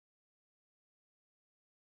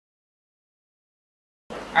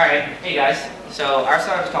Alright, hey guys. So our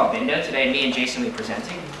startup is called Bindo. Today me and Jason will be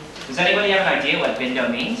presenting. Does anybody have an idea what Bindo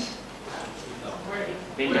means?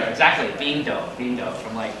 Bindo, exactly. Bindo,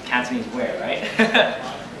 from like Cantonese where, right?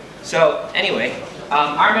 So anyway,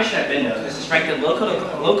 our mission at Bindo is to strengthen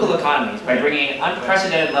local economies by bringing an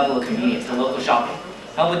unprecedented level of convenience to local shopping,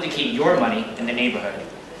 helping to keep your money in the neighborhood.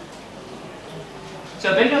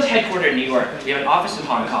 So Bindo is headquartered in New York. We have an office in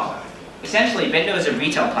Hong Kong. Essentially, Bindo is a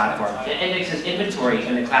retail platform that indexes inventory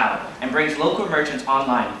in the cloud and brings local merchants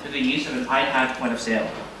online through the use of an iPad point of sale.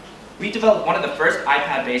 We developed one of the first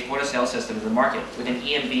iPad-based point of sale systems in the market with an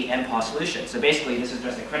EMV MPOS solution. So basically, this is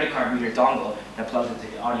just a credit card reader dongle that plugs into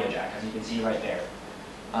the audio jack, as you can see right there.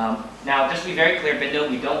 Now, just to be very clear, Bindo,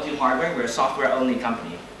 we don't do hardware. We're a software-only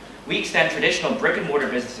company. We extend traditional brick-and-mortar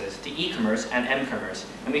businesses to e-commerce and m-commerce,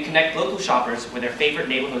 and we connect local shoppers with their favorite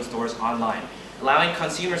neighborhood stores online, allowing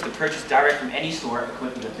consumers to purchase direct from any store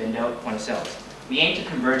equipped with a Bindo point of sale. We aim to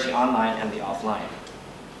converge the online and the offline.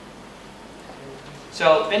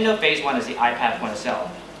 So Bindo Phase 1 is the iPad point of sale.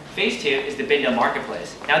 Phase 2 is the Bindo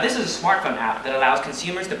Marketplace. Now this is a smartphone app that allows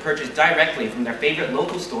consumers to purchase directly from their favorite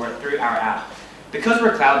local store through our app. Because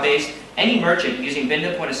we're cloud-based, any merchant using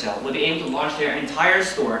Bindo point of sale will be able to launch their entire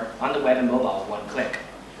store on the web and mobile with one click.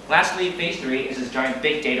 Lastly, Phase 3 is this giant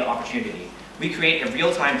big data opportunity. We create a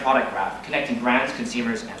real-time product graph connecting brands,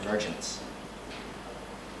 consumers, and merchants.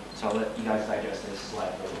 So I'll let you guys digest this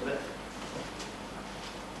slide for a little bit.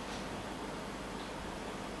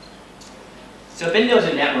 So Bindo is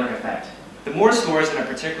a network effect. The more stores in a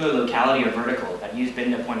particular locality or vertical that use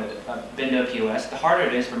Bindo POS, the harder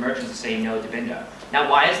it is for merchants to say no to Bindo. Now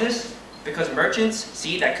why is this? Because merchants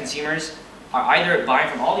see that consumers are either buying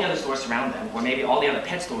from all the other stores around them, or maybe all the other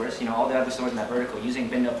pet stores, all the other stores in that vertical using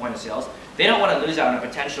Bindo point of sales. They don't want to lose out on a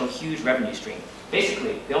potential huge revenue stream.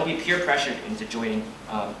 Basically, they'll be peer pressured into joining,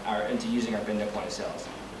 into using our Bindo point of sales.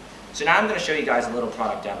 So now I'm going to show you guys a little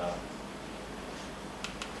product demo.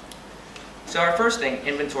 So our first thing,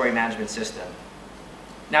 inventory management system.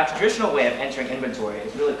 Now, traditional way of entering inventory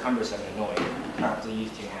is really cumbersome and annoying. I have to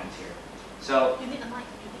use two hands here. So, you need a mic.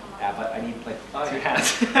 yeah, but I need like 2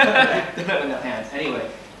 hands. Don't have enough hands. Anyway,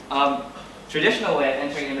 traditional way of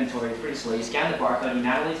entering inventory is pretty slow. You scan the barcode, you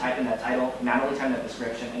manually type in that title, manually type in that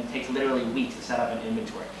description, and it takes literally weeks to set up an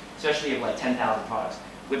inventory, especially if you have like 10,000 products.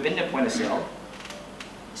 With Bindo point of sale,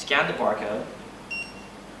 scan the barcode,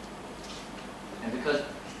 and because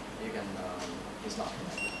you can, it's not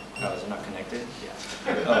connected. Oh, is it not connected?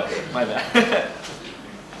 Yeah. Oh, okay, my bad.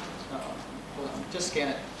 Hold on, just scan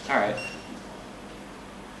it. All right.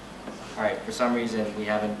 All right, for some reason we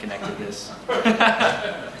haven't connected this.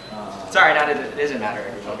 Sorry, it doesn't matter.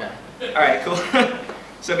 Okay. All right, cool.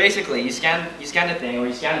 So basically, you scan the thing, or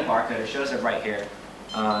you scan the barcode. It shows it right here.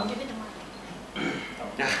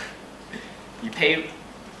 You pay.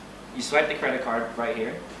 You swipe the credit card right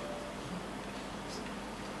here.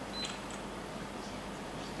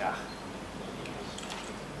 Yeah.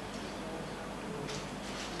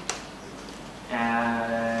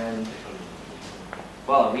 And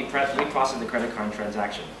well, we process the credit card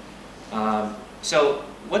transaction. So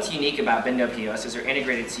what's unique about Bindo POS is our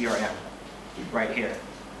integrated CRM right here.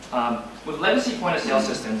 With legacy point of sale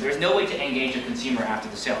systems, there's no way to engage a consumer after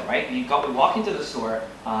the sale, right? We walk into the store,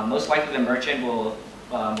 most likely the merchant will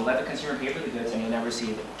let the consumer pay for the goods and you'll never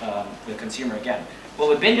see the consumer again. Well,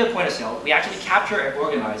 with Bindo point of sale, we actually capture and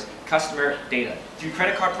organize customer data through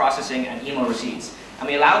credit card processing and email receipts. And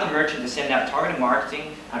we allow the merchant to send out targeted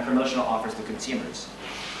marketing and promotional offers to consumers.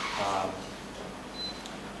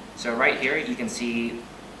 So right here, you can see,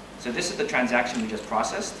 so this is the transaction we just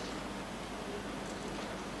processed.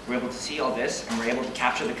 We're able to see all this, and we're able to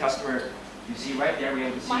capture the customer. You see right there, we're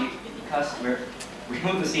able to see the customer. We're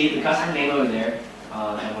able to see the customer name over there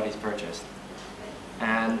and what he's purchased.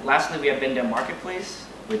 And lastly, we have Bindo Marketplace,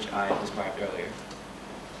 which I described earlier.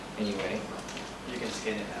 Anyway, You can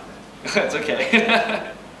scan it now. it's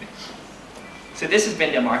okay. So this is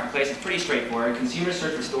Bindo Marketplace. It's pretty straightforward. Consumers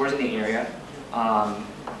search for stores in the area.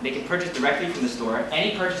 They can purchase directly from the store.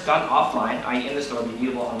 Any purchase done offline, i.e. in the store, will be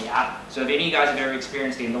viewable on the app. So if any of you guys have ever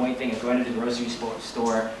experienced the annoying thing of going to the grocery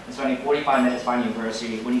store and spending 45 minutes finding a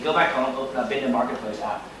grocery, when you go back home, open up Bindo Marketplace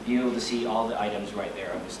app, you'll be able to see all the items right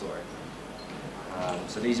there on the store.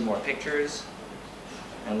 So these are more pictures.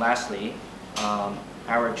 And lastly,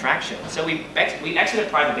 our attraction. So we exited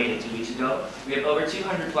private beta 2 weeks ago. We have over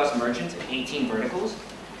 200 plus merchants in 18 verticals.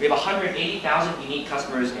 We have 180,000 unique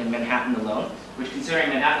customers in Manhattan alone, which considering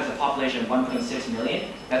Manhattan has a population of 1.6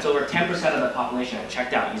 million, that's over 10% of the population that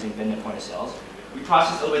checked out using Bindo point of sales. We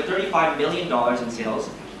processed over $35 million in sales,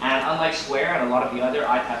 and unlike Square and a lot of the other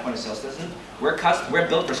iPad point of sale systems, we're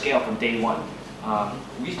built for scale from day one.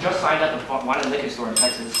 We just signed up a wine and liquor store in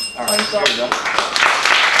Texas. All right, Thanks, here we go.